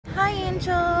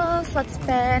angels, let's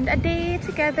spend a day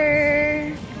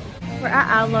together. We're at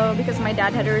Aloe because my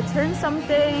dad had to return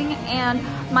something and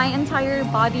my entire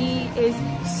body is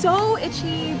so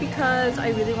itchy because I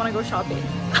really want to go shopping.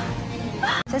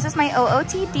 This is my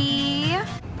OOTD.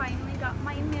 Finally got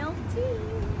my milk tea,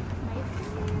 my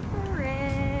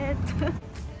favorite.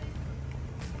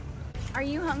 Are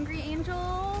you hungry,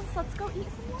 angels? Let's go eat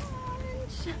some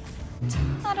lunch.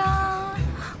 Ta-da!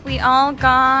 We all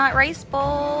got rice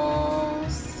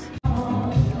bowls.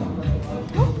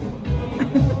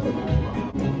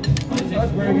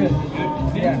 That's very good.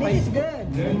 Yeah, it's good.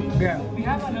 Yeah. We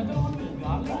have another one with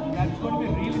garlic. That's going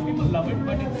to be really, people love it,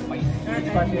 but it's spicy. It's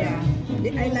spicy.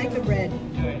 Yeah. I like the bread.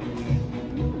 Good.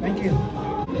 Thank you.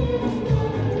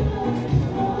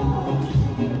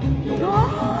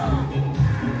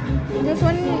 This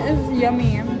one is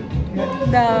yummy.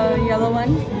 The yellow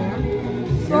one.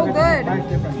 So good.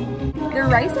 The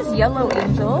rice is yellow,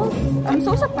 angels. I'm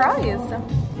so surprised.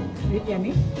 Is it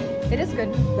yummy? It is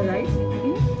good. The rice?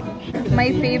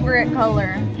 My favorite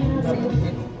color.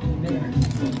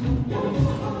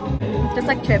 Just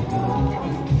like chips.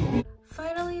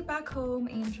 Finally back home,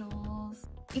 angels.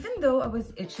 Even though I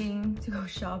was itching to go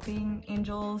shopping,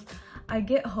 angels, I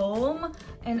get home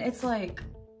and it's like,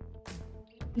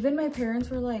 even my parents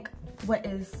were like, what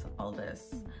is all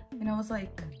this? And I was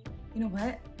like, you know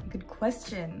what? Good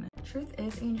question. Truth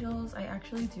is, angels, I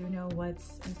actually do know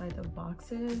what's inside the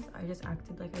boxes. I just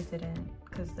acted like I didn't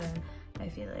because then I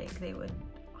feel like they would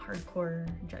hardcore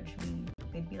judge me.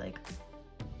 They'd be like,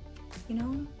 you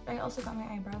know, I also got my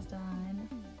eyebrows done.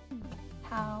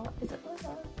 How is it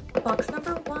look? Box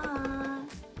number 1.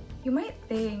 You might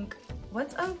think,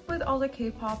 what's up with all the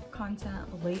K-pop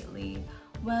content lately?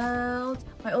 Well,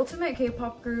 my ultimate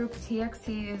K-pop group,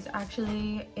 TXT, is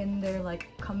actually in their like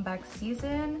comeback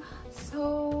season.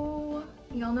 So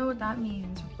y'all know what that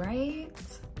means, right?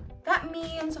 That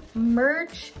means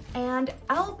merch and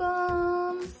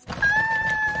albums.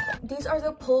 These are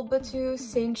the Pulbatu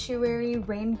Sanctuary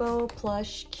Rainbow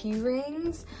Plush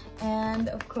Keyrings. And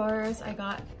of course, I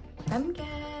got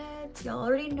Mget. Y'all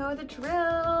already know the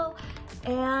drill.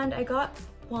 And I got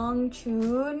Hwang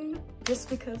Chun just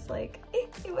because like,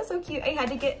 it was so cute. I had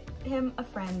to get him a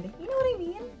friend. You know what I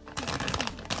mean?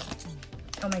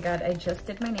 Oh my god, I just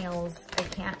did my nails. I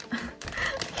can't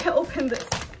open this.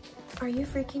 Are you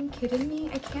freaking kidding me?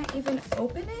 I can't even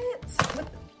open it? What?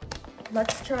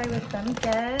 Let's try with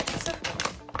Mget.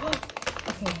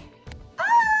 Okay.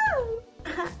 Oh!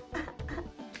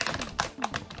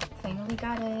 Finally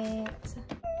got it.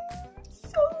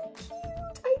 So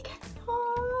cute. I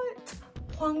cannot.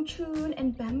 Hwang Chun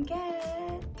and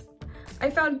Mget. I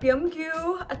found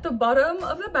Byungyu at the bottom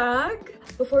of the bag.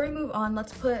 Before we move on,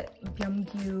 let's put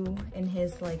Byungyu in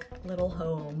his like little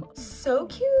home. So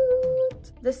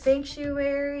cute. The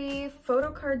Sanctuary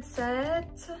photo card set.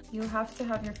 You have to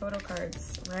have your photo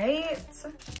cards, right?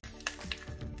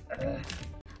 Ugh.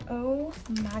 Oh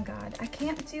my god, I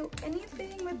can't do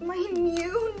anything with my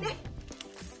new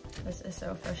nails. This is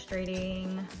so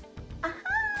frustrating.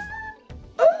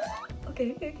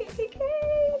 Okay.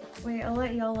 Wait, I'll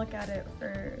let y'all look at it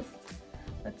first.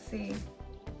 Let's see.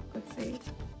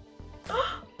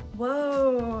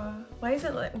 Whoa, why is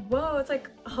it like, whoa, it's like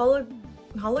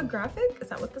holographic? Is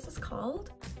that what this is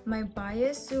called? My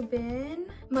bias Subin,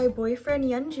 my boyfriend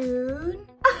Yeonjun,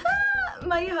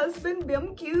 my husband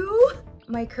Byungyu,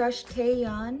 my crush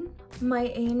Taeyeon, my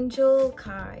angel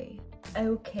Kai.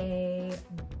 Okay,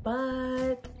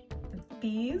 but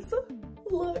these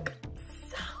look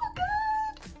so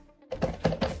good.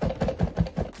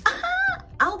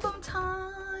 Album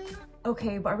time.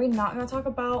 Okay, but are we not gonna talk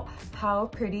about how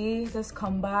pretty this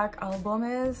comeback album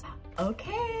is?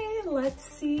 Okay, let's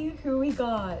see who we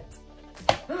got.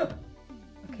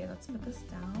 Okay, let's put this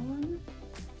down.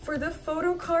 For the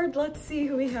photo card, let's see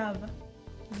who we have.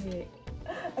 Wait,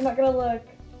 I'm not gonna look.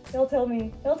 They'll tell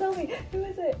me. Who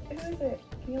is it?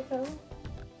 Can you tell?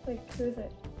 Like, who is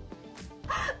it?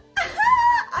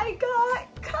 I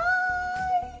got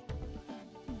Kai!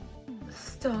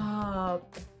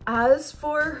 Stop. As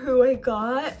for who I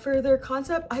got for their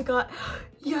concept, I got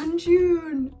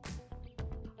Yeonjun.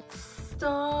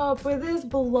 Stop. With his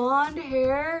blonde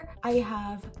hair, I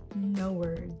have no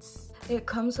words. It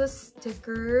comes with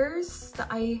stickers that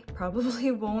I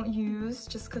probably won't use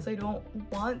just because I don't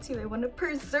want to. I want to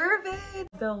preserve it.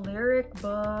 The lyric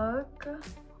book.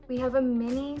 We have a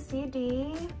mini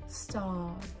CD.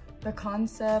 Stop. The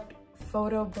concept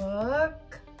photo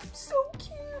book. So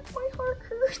cute. My heart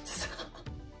hurts.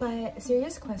 But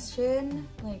serious question,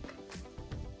 like,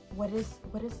 what is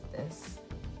this?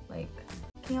 Like,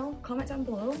 can y'all comment down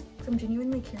below? 'Cause I'm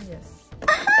genuinely curious.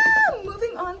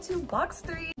 to box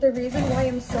 3. The reason why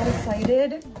I'm so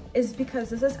excited is because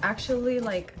this is actually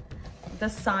like the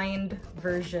signed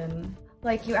version.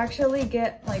 Like you actually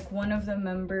get like one of the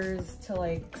members to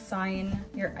like sign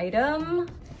your item.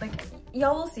 Like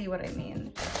y'all will see what I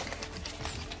mean.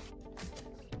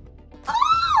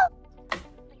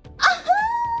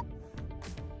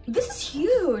 This is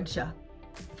huge.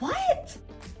 What?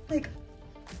 Like,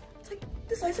 it's like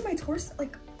the size of my torso.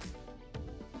 Like,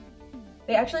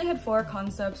 they actually had 4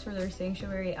 concepts for their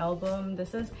Sanctuary album.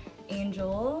 This is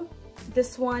Angel.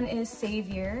 This one is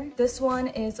Savior. This one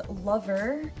is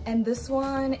Lover. And this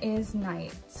one is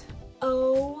Night.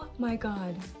 Oh my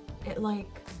god. It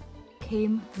like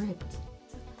came ripped.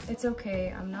 It's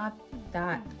okay. I'm not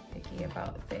that picky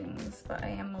about things, but I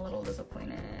am a little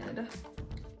disappointed.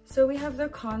 So we have the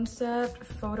concept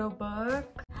photo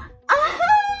book.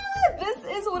 This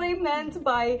is what I meant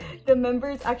by the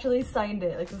members actually signed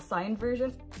it, like the signed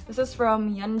version. This is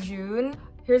from Yeonjun.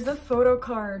 Here's the photo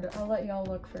card. I'll let y'all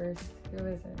look first. Who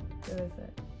is it? Who is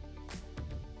it?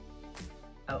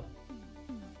 Oh.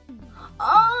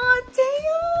 Oh,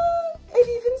 damn! It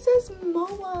even says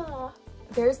MOA.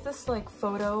 There's this like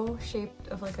photo shaped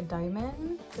of like a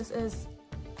diamond. This is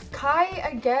Kai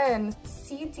again.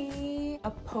 CD, a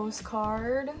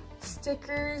postcard,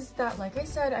 stickers that, like I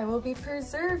said, I will be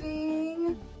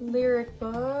preserving, lyric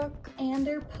book, and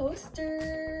their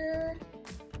poster.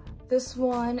 This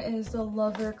one is the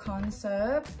Lover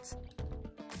concept.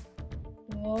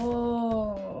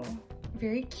 Whoa,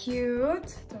 very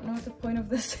cute. Don't know what the point of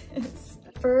this is.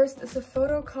 First, it's a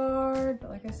photo card, but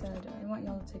like I said, I want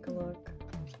y'all to take a look.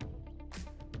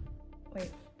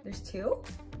 Wait, there's 2?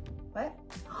 What?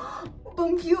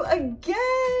 Bumkyu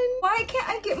again! Why can't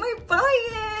I get my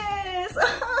bias?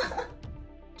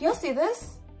 Do y'all see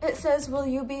this? It says, will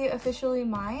you be officially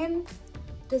mine?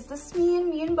 Does this mean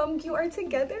me and Bumkyu are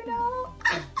together now?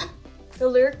 The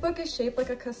lyric book is shaped like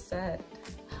a cassette.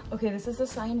 Okay, this is a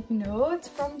signed note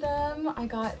from them. I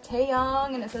got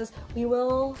Taeyang and it says, we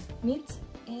will meet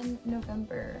in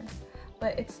November.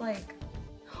 But it's like,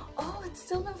 oh, it's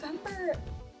still November.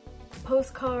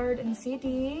 Postcard and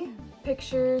CD,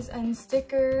 pictures and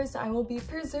stickers I will be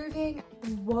preserving.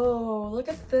 Whoa, look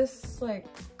at this like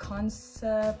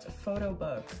concept photo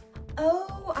book.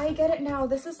 Oh, I get it now.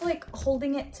 This is like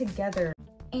holding it together.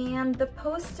 And the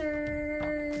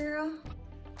poster,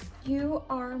 you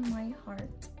are my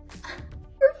heart.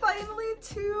 We're finally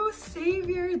to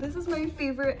Savior. This is my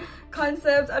favorite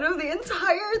concept out of the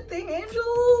entire thing,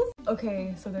 Angels.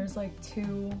 Okay, so there's like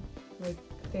 2 like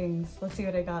things. Let's see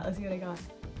what I got. Let's see what I got.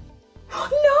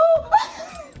 No!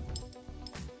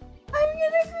 I'm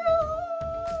gonna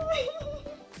cry.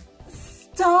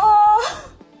 Stop!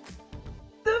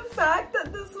 The fact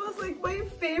that this was like my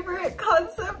favorite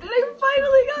concept and I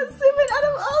finally got Simin out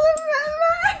of all the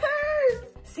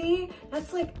members! See,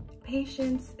 that's like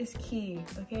patience is key,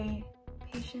 okay?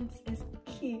 Patience is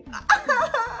key.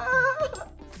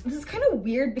 This is kind of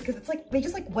weird because it's like they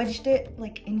just like wedged it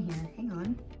like in here. Hang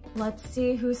on. Let's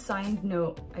see whose signed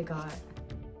note I got.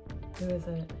 Who is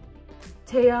it?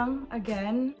 Taeyang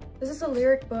again. This is a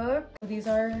lyric book. These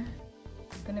are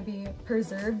gonna be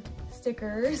preserved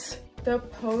stickers. The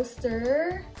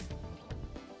poster.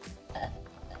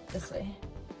 This way.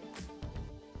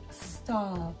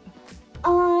 Stop.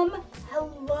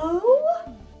 Hello?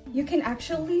 You can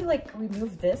actually like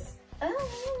remove this.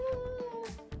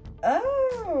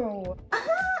 Oh.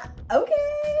 Okay.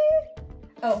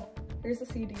 Oh. Here's the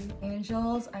CD.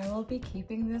 Angels, I will be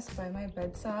keeping this by my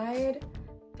bedside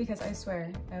because I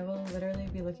swear I will literally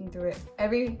be looking through it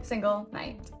every single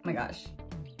night. Oh my gosh.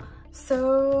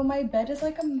 So my bed is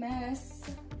like a mess.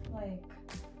 Like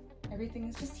everything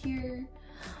is just here.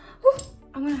 Whew.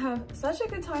 I'm gonna have such a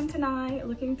good time tonight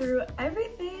looking through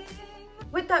everything.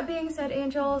 With that being said,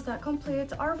 Angels, that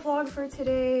completes our vlog for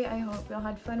today. I hope y'all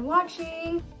had fun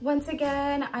watching. Once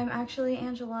again, I'm actually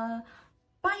Angela.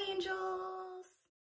 Bye, Angels.